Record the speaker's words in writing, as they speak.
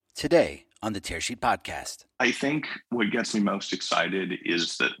Today on the Tearsheet Podcast. I think what gets me most excited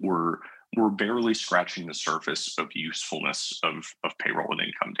is that we're barely scratching the surface of usefulness of payroll and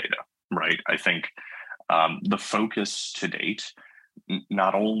income data, right? I think the focus to date,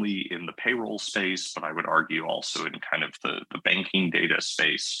 not only in the payroll space, but I would argue also in kind of the banking data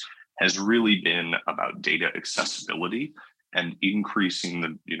space, has really been about data accessibility and increasing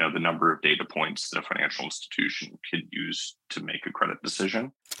the number of data points that a financial institution can use to make a credit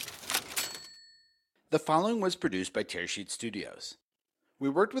decision. The following was produced by Tearsheet Studios. We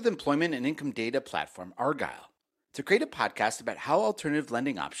worked with employment and income data platform Argyle to create a podcast about how alternative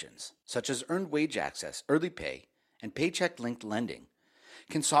lending options, such as earned wage access, early pay, and paycheck-linked lending,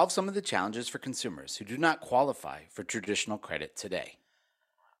 can solve some of the challenges for consumers who do not qualify for traditional credit today.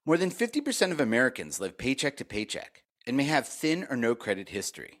 More than 50% of Americans live paycheck to paycheck and may have thin or no credit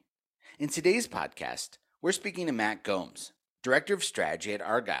history. In today's podcast, we're speaking to Matt Gomes, Director of Strategy at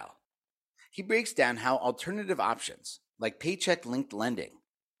Argyle. He breaks down how alternative options like paycheck-linked lending,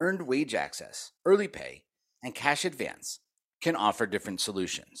 earned wage access, early pay, and cash advance can offer different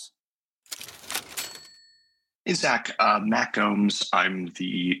solutions. Hey, Zach. Matt Gomes. I'm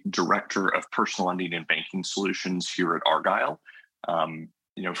the Director of Personal Lending and Banking Solutions here at Argyle.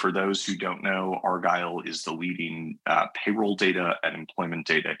 For those who don't know, Argyle is the leading payroll data and employment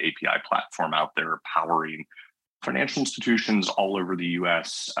data API platform out there, powering financial institutions all over the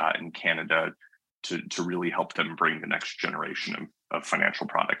US and Canada to really help them bring the next generation of financial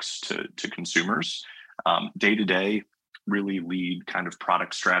products to consumers. Day to day, really lead kind of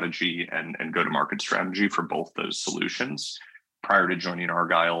product strategy and go-to-market strategy for both those solutions. Prior to joining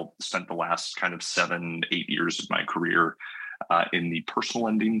Argyle, spent the last kind of 7-8 years of my career in the personal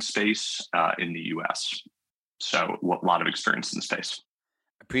lending space in the US. So a lot of experience in the space.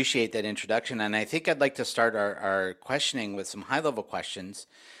 Appreciate that introduction. And I think I'd like to start our questioning with some high-level questions,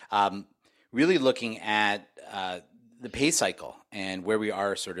 really looking at the pay cycle and where we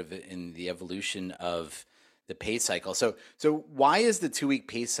are sort of in the evolution of the pay cycle. So why is the 2-week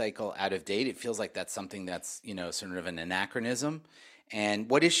pay cycle out of date? It feels like that's something that's, sort of an anachronism. And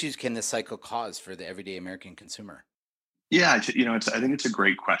what issues can this cycle cause for the everyday American consumer? Yeah, I think it's a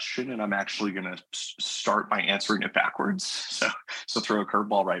great question, and I'm actually going to start by answering it backwards. So throw a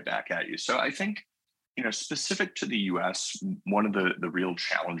curveball right back at you. So I think, specific to the U.S., one of the real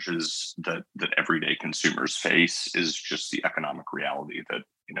challenges that everyday consumers face is just the economic reality that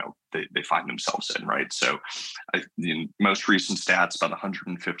they find themselves in, right? So, in most recent stats, about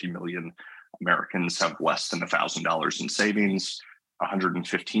 150 million Americans have less than $1,000 in savings.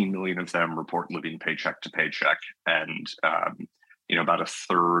 115 million of them report living paycheck to paycheck, and about a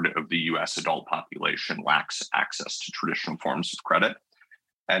third of the U.S. adult population lacks access to traditional forms of credit.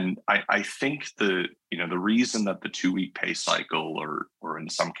 And I think the reason that the 2-week pay cycle, or in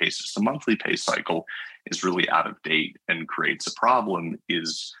some cases the monthly pay cycle, is really out of date and creates a problem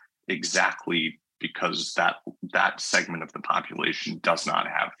is exactly because that segment of the population does not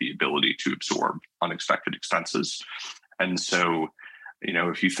have the ability to absorb unexpected expenses. And so,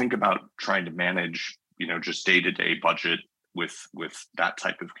 if you think about trying to manage, just day-to-day budget with that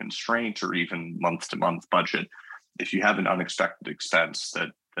type of constraint, or even month-to-month budget, if you have an unexpected expense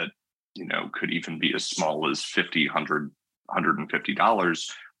that could even be as small as $50, $100,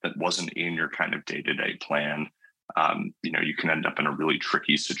 $150 that wasn't in your kind of day-to-day plan, you can end up in a really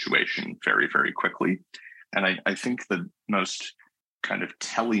tricky situation very, very quickly. And I think the most kind of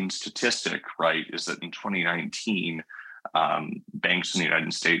telling statistic, right, is that in 2019, banks in the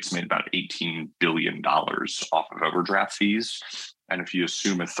United States made about $18 billion off of overdraft fees. And if you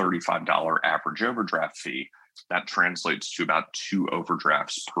assume a $35 average overdraft fee, that translates to about 2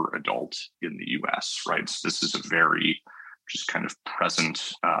 overdrafts per adult in the US, right? So this is a very just kind of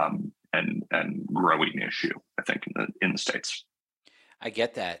present and growing issue, I think, in the States. I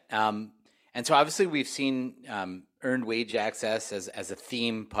get that. And so obviously we've seen earned wage access as a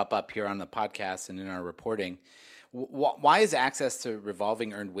theme pop up here on the podcast and in our reporting. Why is access to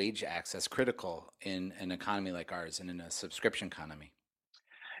revolving earned wage access critical in an economy like ours and in a subscription economy?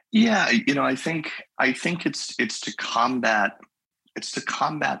 Yeah, I think it's to combat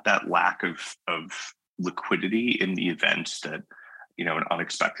that lack of liquidity in the event that an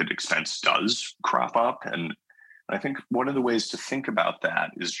unexpected expense does crop up. And I think one of the ways to think about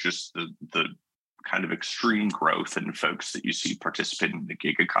that is just the kind of extreme growth in folks that you see participate in the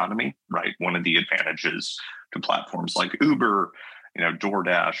gig economy, right? One of the advantages to platforms like Uber,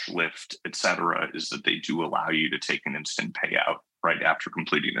 DoorDash, Lyft, et cetera, is that they do allow you to take an instant payout right after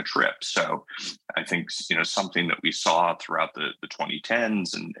completing a trip. So I think, something that we saw throughout the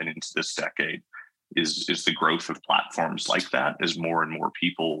 2010s and into this decade is the growth of platforms like that as more and more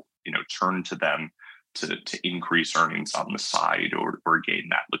people turn to them to increase earnings on the side or gain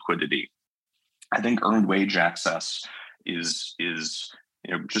that liquidity. I think earned wage access is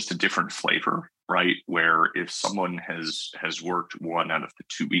just a different flavor, right? Where if someone has worked 1 out of the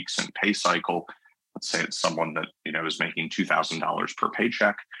 2 weeks in pay cycle, let's say it's someone that is making $2,000 per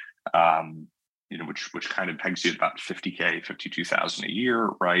paycheck, which kind of pegs you at about 50K, 52,000 a year,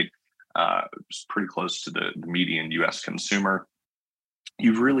 right? It's pretty close to the median U.S. consumer.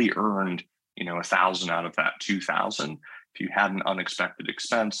 You've really earned 1,000 out of that 2,000. If you had an unexpected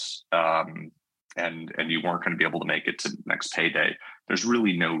expense, and you weren't going to be able to make it to the next payday, there's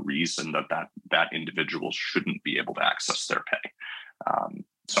really no reason that individual shouldn't be able to access their pay.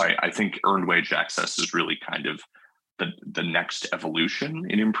 So I think earned wage access is really kind of the next evolution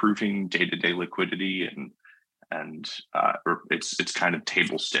in improving day-to-day liquidity, and it's kind of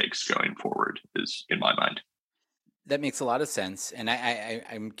table stakes going forward, is in my mind. That makes a lot of sense. And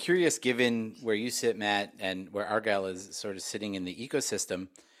I'm curious, given where you sit, Matt, and where Argyle is sort of sitting in the ecosystem,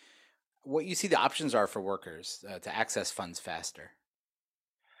 what you see the options are for workers to access funds faster.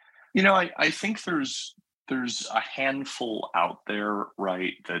 I think there's a handful out there,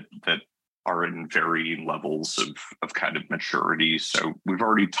 right, that are in varying levels of kind of maturity. So we've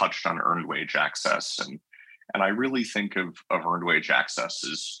already touched on earned wage access, and I really think of earned wage access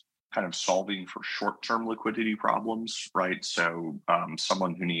as kind of solving for short-term liquidity problems, right? So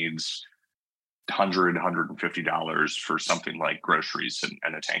someone who needs $150 for something like groceries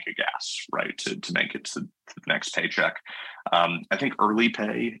and a tank of gas, right, to make it to the next paycheck. I think early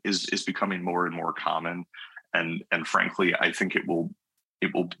pay is becoming more and more common, and frankly, I think it will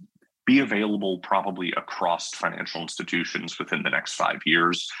be available probably across financial institutions within the next 5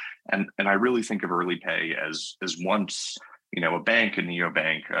 years. And I really think of early pay as once a bank, a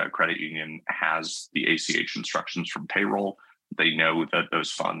neobank, a credit union has the ACH instructions from payroll, they know that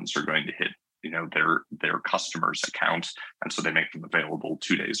those funds are going to hit their customer's account, and so they make them available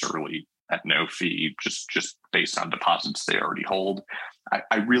 2 days early at no fee, just based on deposits they already hold.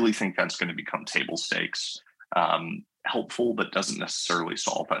 I really think that's going to become table stakes. Helpful, but doesn't necessarily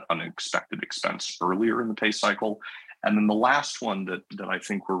solve that unexpected expense earlier in the pay cycle. And then the last one that I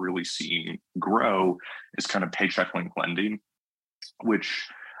think we're really seeing grow is kind of paycheck link lending, which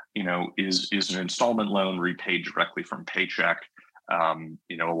is an installment loan repaid directly from paycheck.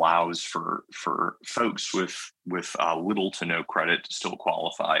 Allows for folks with little to no credit to still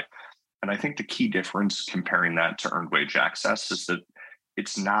qualify. And I think the key difference comparing that to earned wage access is that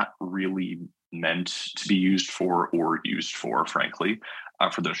it's not really meant to be used for, frankly,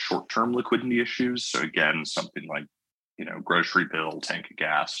 for those short-term liquidity issues. So again, something like, grocery bill, tank of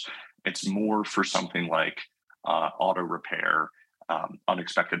gas. It's more for something like auto repair,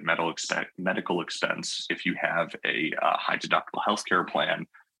 unexpected medical expense, if you have a high deductible healthcare plan,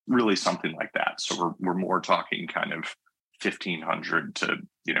 really something like that. So we're more talking kind of 1,500 to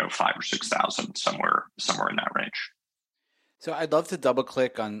 5,000 or 6,000, somewhere in that range. So I'd love to double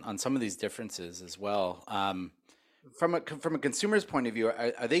click on some of these differences as well. From a consumer's point of view,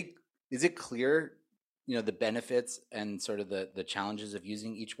 is it clear, the benefits and sort of the challenges of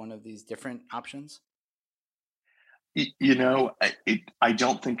using each one of these different options? I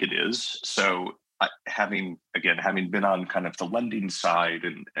don't think it is. So having been on kind of the lending side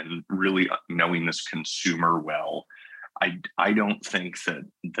and really knowing this consumer well, I don't think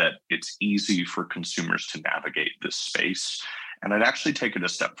that it's easy for consumers to navigate this space. And I'd actually take it a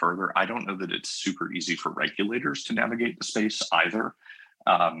step further. I don't know that it's super easy for regulators to navigate the space either.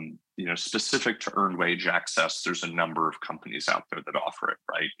 Specific to earned wage access, there's a number of companies out there that offer it,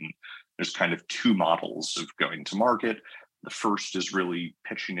 right? And there's kind of two models of going to market. The first is really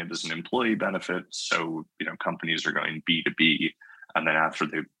pitching it as an employee benefit. So, companies are going B2B, and then after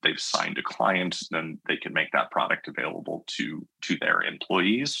they've signed a client, then they can make that product available to their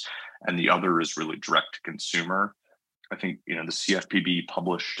employees. And the other is really direct to consumer. I think, the CFPB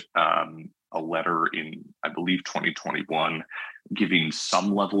published a letter in, I believe, 2021, giving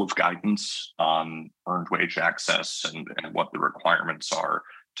some level of guidance on earned wage access and what the requirements are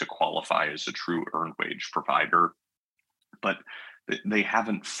to qualify as a true earned wage provider. But they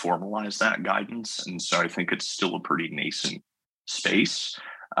haven't formalized that guidance. And so I think it's still a pretty nascent space.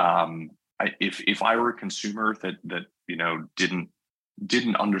 If I were a consumer that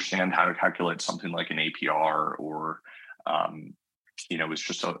didn't understand how to calculate something like an APR, or was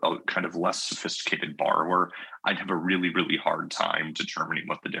just a kind of less sophisticated borrower, I'd have a really, really hard time determining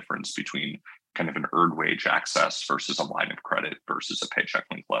what the difference between kind of an earned wage access versus a line of credit versus a paycheck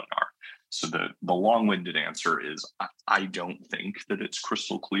link loan are. So the long-winded answer is I don't think that it's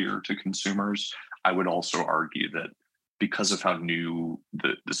crystal clear to consumers. I would also argue that because of how new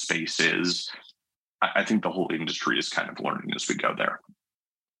the space is, I think the whole industry is kind of learning as we go there.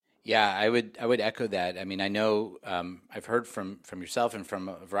 Yeah, I would echo that. I mean, I know I've heard from yourself and from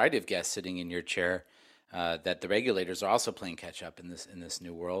a variety of guests sitting in your chair that the regulators are also playing catch up in this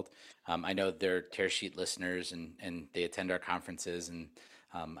new world. I know they're Tearsheet listeners and they attend our conferences, and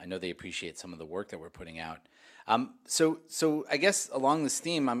I know they appreciate some of the work that we're putting out. So I guess along this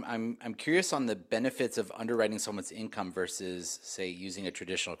theme, I'm curious on the benefits of underwriting someone's income versus, say, using a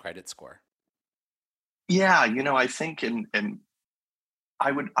traditional credit score. Yeah, I think and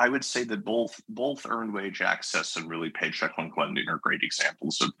I would say that both earned wage access and really paycheck link lending are great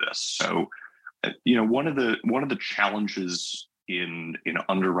examples of this. So, one of the challenges in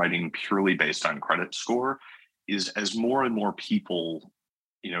underwriting purely based on credit score is as more and more people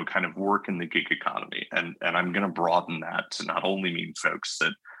kind of work in the gig economy, and I'm going to broaden that to not only mean folks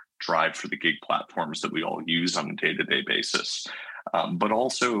that drive for the gig platforms that we all use on a day-to-day basis, but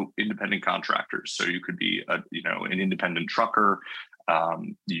also independent contractors. So you could be an independent trucker,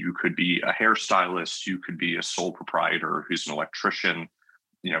 you could be a hairstylist, you could be a sole proprietor who's an electrician,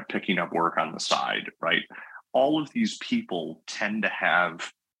 picking up work on the side, right? All of these people tend to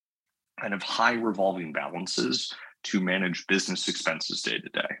have kind of high revolving balances to manage business expenses day to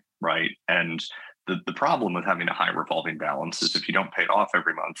day, right? And the problem with having a high revolving balance is if you don't pay it off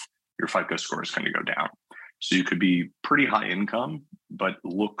every month, your FICO score is going to go down. So you could be pretty high income, but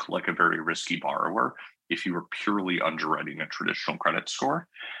look like a very risky borrower if you were purely underwriting a traditional credit score.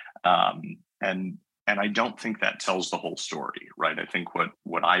 Um, and I don't think that tells the whole story, right? I think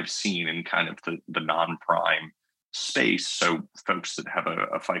what I've seen in kind of the non-prime space, so folks that have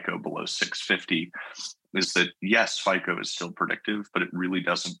a FICO below 650, is that yes, FICO is still predictive, but it really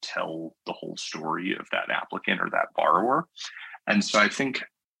doesn't tell the whole story of that applicant or that borrower. And so I think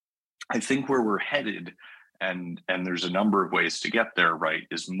where we're headed, and there's a number of ways to get there, right,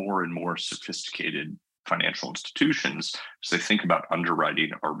 is more and more sophisticated financial institutions, as they think about underwriting,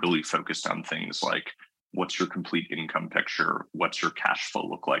 are really focused on things like what's your complete income picture, what's your cash flow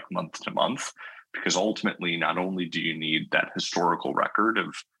look like month to month, because ultimately not only do you need that historical record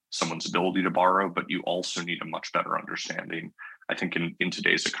of someone's ability to borrow, but you also need a much better understanding, I think, in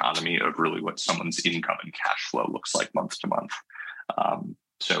today's economy, of really what someone's income and cash flow looks like month to month.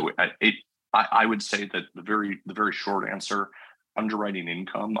 So I would say that the very short answer, underwriting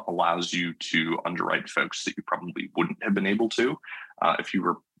income allows you to underwrite folks that you probably wouldn't have been able to if you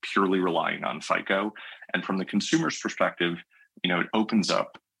were purely relying on FICO. And from the consumer's perspective, it opens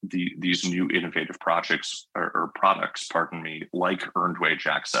up these new innovative projects or products, pardon me, like earned wage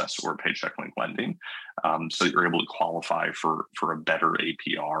access or paycheck link lending, so that you're able to qualify for a better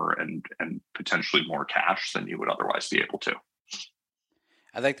APR and potentially more cash than you would otherwise be able to.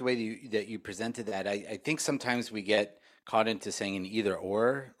 I like the way that you presented that. I think sometimes we get caught into saying an either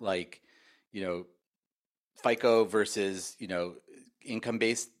or, like, you know, FICO versus, income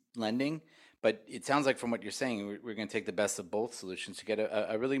based lending. But it sounds like from what you're saying, we're going to take the best of both solutions to get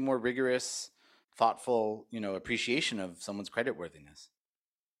a really more rigorous, thoughtful, appreciation of someone's creditworthiness.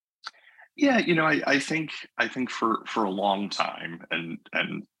 Yeah, I think for a long time, and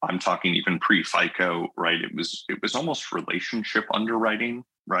I'm talking even pre-FICO, right? It was almost relationship underwriting,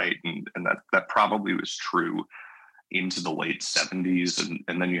 right? And that probably was true into the late 70s,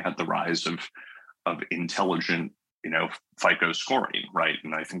 and then you had the rise of intelligent, FICO scoring, right?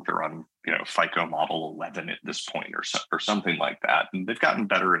 And I think they're on, FICO model 11 at this point, or something like that. And they've gotten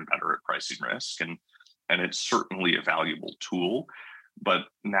better and better at pricing risk, and it's certainly a valuable tool. But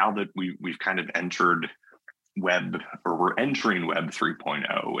now that we've kind of entered we're entering Web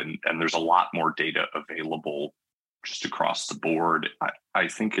 3.0, and there's a lot more data available just across the board. I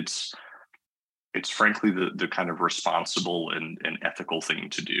think it's frankly the kind of responsible and ethical thing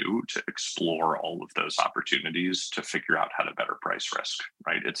to do, to explore all of those opportunities to figure out how to better price risk,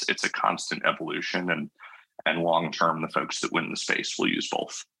 right? It's a constant evolution, and long term, the folks that win the space will use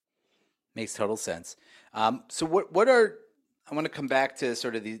both. Makes total sense. So what are I want to come back to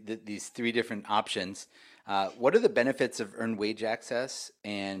sort of these three different options. What are the benefits of earned wage access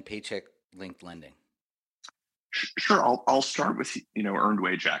and paycheck linked lending? Sure, I'll start with earned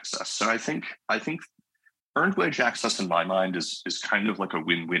wage access. So I think earned wage access in my mind is kind of like a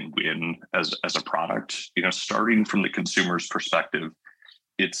win-win-win as a product. Starting from the consumer's perspective,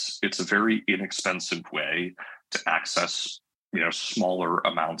 it's a very inexpensive way to access smaller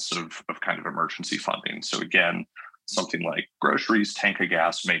amounts of kind of emergency funding. So again, something like groceries, tank of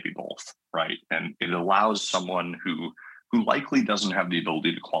gas, maybe both, right? And it allows someone who likely doesn't have the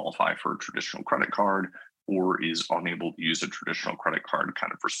ability to qualify for a traditional credit card, or is unable to use a traditional credit card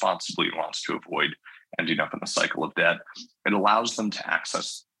kind of responsibly and wants to avoid ending up in a cycle of debt. It allows them to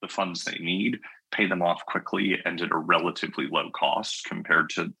access the funds they need, pay them off quickly and at a relatively low cost compared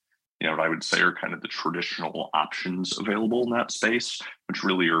to what I would say are kind of the traditional options available in that space, which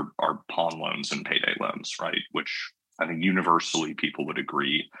really are pawn loans and payday loans, right? Which I think universally people would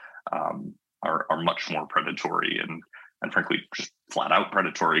agree are much more predatory and frankly just flat out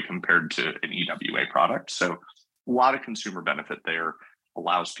predatory compared to an EWA product. So a lot of consumer benefit there,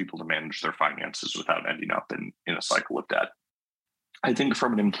 allows people to manage their finances without ending up in a cycle of debt. I think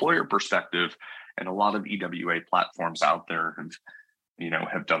from an employer perspective, and a lot of EWA platforms out there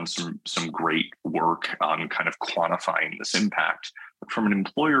have done some great work on kind of quantifying this impact. But from an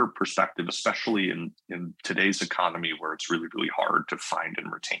employer perspective, especially in today's economy where it's really, really hard to find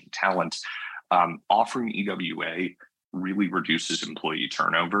and retain talent, offering EWA really reduces employee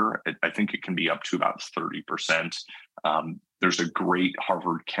turnover. I think it can be up to about 30%. There's a great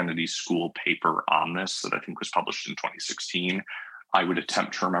Harvard Kennedy School paper on this that I think was published in 2016. I would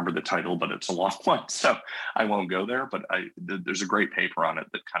attempt to remember the title, but it's a long one, so I won't go there. But there's a great paper on it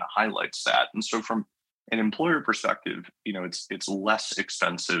that kind of highlights that. And so from an employer perspective, it's less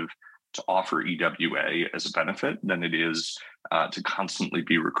expensive to offer EWA as a benefit than it is to constantly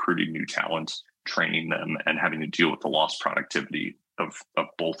be recruiting new talent, training them, and having to deal with the lost productivity of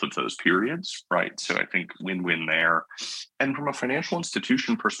both of those periods, right? So I think win-win there. And from a financial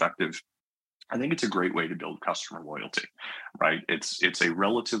institution perspective, I think it's a great way to build customer loyalty, right? It's a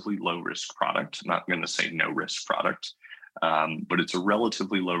relatively low risk product. I'm not going to say no risk product, but it's a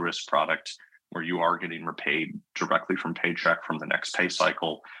relatively low risk product where you are getting repaid directly from paycheck from the next pay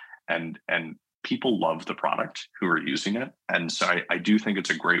cycle, and people love the product who are using it. And so I do think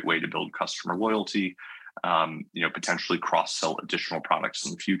it's a great way to build customer loyalty, potentially cross-sell additional products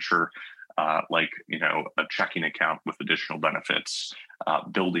in the future, like a checking account with additional benefits,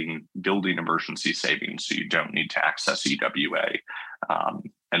 building emergency savings so you don't need to access EWA.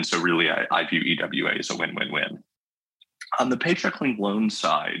 And so really I view EWA as a win-win-win. On the paycheck linked loan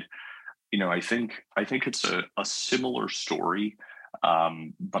side, I think it's a similar story,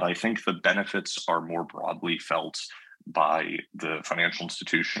 but I think the benefits are more broadly felt by the financial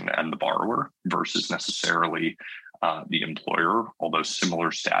institution and the borrower versus necessarily the employer, although similar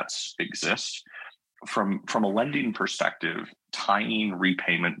stats exist. From a lending perspective, tying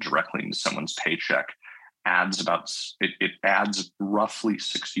repayment directly into someone's paycheck adds roughly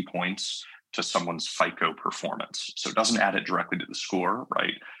 60 points to someone's FICO performance. So it doesn't add it directly to the score,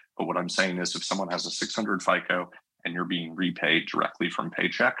 right? But what I'm saying is if someone has a 600 FICO and you're being repaid directly from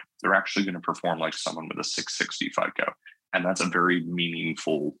paycheck, they're actually going to perform like someone with a 660 FICO. And that's a very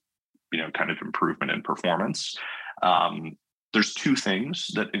meaningful, kind of improvement in performance. There's two things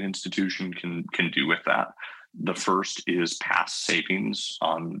that an institution can do with that. The first is pass savings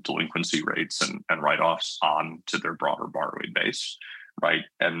on delinquency rates and write-offs on to their broader borrowing base, right?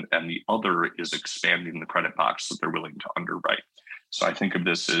 And the other is expanding the credit box that they're willing to underwrite. So I think of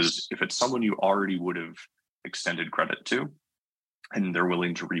this as if it's someone you already would have extended credit to and they're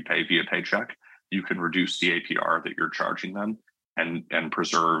willing to repay via paycheck, you can reduce the APR that you're charging them and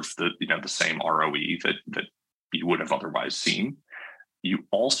preserve the same ROE that you would have otherwise seen. You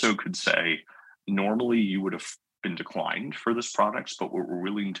also could say, normally you would have been declined for this product, but what we're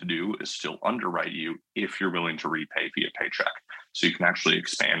willing to do is still underwrite you if you're willing to repay via paycheck. So you can actually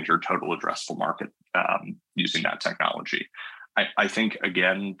expand your total addressable market using that technology. I think,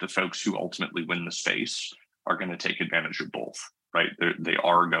 again, the folks who ultimately win the space are going to take advantage of both, right? They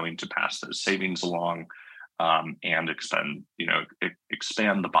are going to pass those savings along and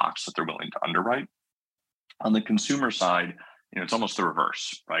expand the box that they're willing to underwrite. On the consumer side, it's almost the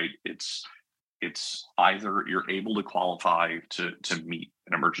reverse, right? It's either you're able to qualify to meet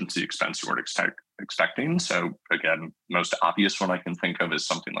an emergency expense you weren't expecting. So again, most obvious one I can think of is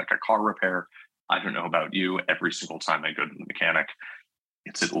something like a car repair. I don't know about you, every single time I go to the mechanic,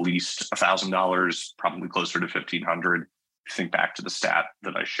 it's at least $1,000, probably closer to $1,500. Think back to the stat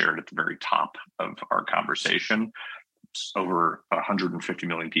that I shared at the very top of our conversation. Over 150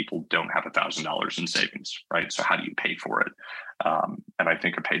 million people don't have $1,000 in savings, right? So how do you pay for it? And I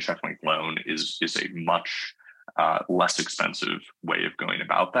think a paycheck linked loan is a much less expensive way of going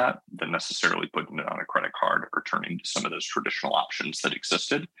about that than necessarily putting it on a credit card or turning to some of those traditional options that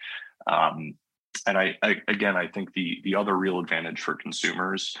existed. And I think the other real advantage for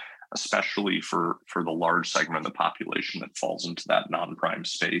consumers, especially for the large segment of the population that falls into that non-prime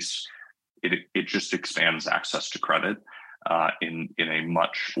space, it just expands access to credit in a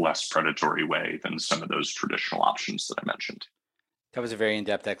much less predatory way than some of those traditional options that I mentioned. That was a very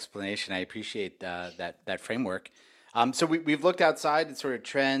in-depth explanation. I appreciate that framework. So we've looked outside at sort of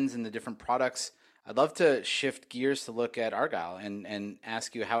trends and the different products I'd love to shift gears to look at Argyle and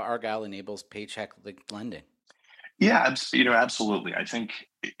ask you how Argyle enables paycheck linked lending. Yeah, absolutely. I think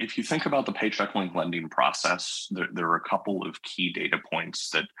if you think about the paycheck link lending process, there are a couple of key data points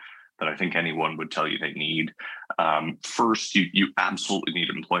that I think anyone would tell you they need. First, you absolutely need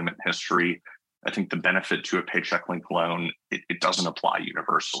employment history. I think the benefit to a paycheck link loan, it doesn't apply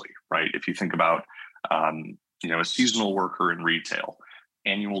universally, right? If you think about a seasonal worker in retail,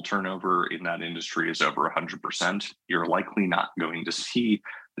 annual turnover in that industry is over 100%. You're likely not going to see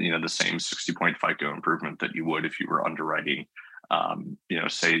the same 60-point FICO improvement that you would if you were underwriting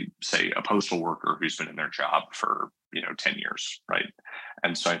say a postal worker who's been in their job for 10 years, right?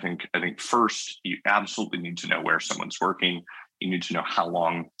 And so I think first you absolutely need to know where someone's working. You need to know how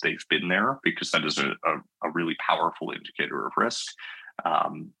long they've been there, because that is a really powerful indicator of risk.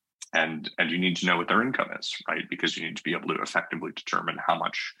 And you need to know what their income is, right? Because you need to be able to effectively determine how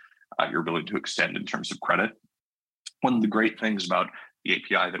much you're willing to extend in terms of credit. One of the great things about the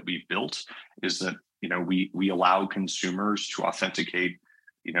API that we've built is that we allow consumers to authenticate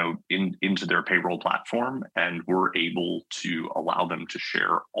into their payroll platform, and we're able to allow them to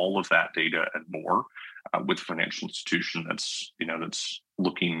share all of that data and more with a financial institution that's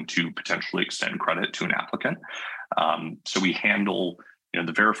looking to potentially extend credit to an applicant. So we handle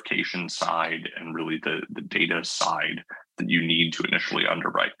the verification side and really the data side that you need to initially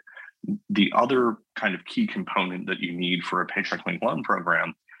underwrite. The other kind of key component that you need for a paycheck linked loan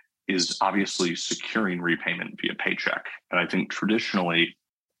program is obviously securing repayment via paycheck. And I think traditionally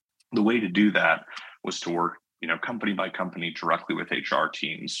the way to do that was to work company by company directly with HR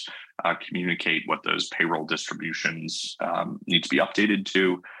teams, communicate what those payroll distributions need to be updated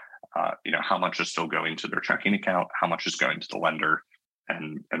to, how much is still going to their checking account, how much is going to the lender.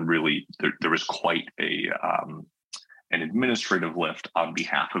 And really there was quite an administrative lift on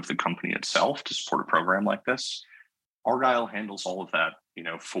behalf of the company itself to support a program like this. Argyle handles all of that,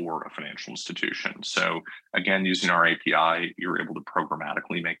 for a financial institution. So again, using our API, you're able to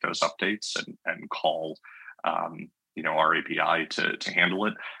programmatically make those updates and call, our API to handle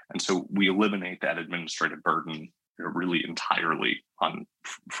it. And so we eliminate that administrative burden really entirely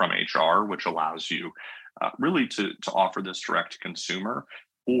from HR, which allows you really to offer this direct to consumer,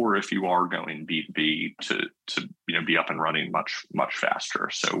 or if you are going B2B to be up and running much faster.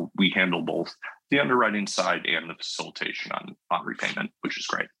 So we handle both the underwriting side and the facilitation on repayment, which is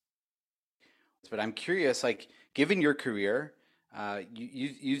great. But I'm curious, given your career,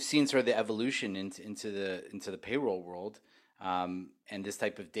 you've seen sort of the evolution into the payroll world, and this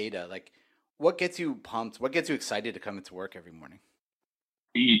type of data. What gets you pumped? What gets you excited to come into work every morning?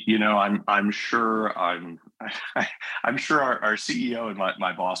 I'm sure I'm sure our CEO and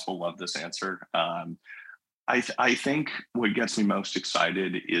my boss will love this answer. I think what gets me most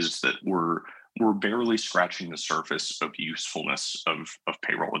excited is that we're barely scratching the surface of usefulness of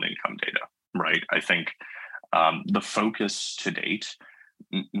payroll and income data, right? I think the focus to date,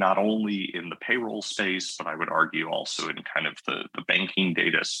 not only in the payroll space, but I would argue also in kind of the banking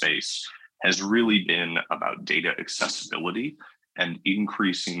data space, has really been about data accessibility and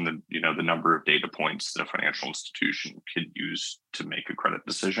increasing the number of data points that a financial institution could use to make a credit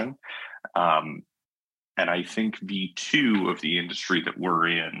decision. And I think V2 of the industry that we're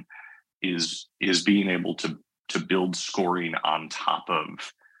in is being able to build scoring on top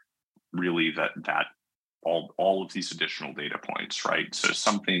of really that all of these additional data points, right? So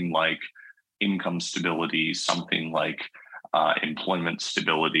something like income stability, something like employment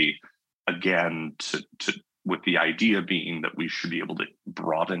stability, again, to with the idea being that we should be able to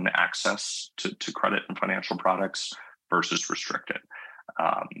broaden access to credit and financial products versus restrict it.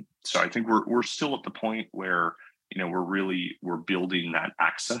 So I think we're still at the point where we're building that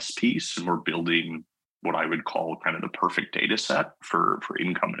access piece, and we're building what I would call kind of the perfect data set for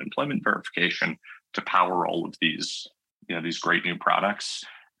income and employment verification to power all of these these great new products.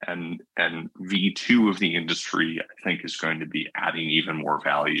 And V2 of the industry, I think, is going to be adding even more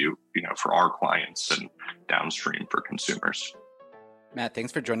value, for our clients and downstream for consumers. Matt,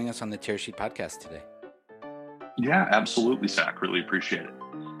 thanks for joining us on the Tearsheet podcast today. Yeah, absolutely, Zach. Really appreciate it.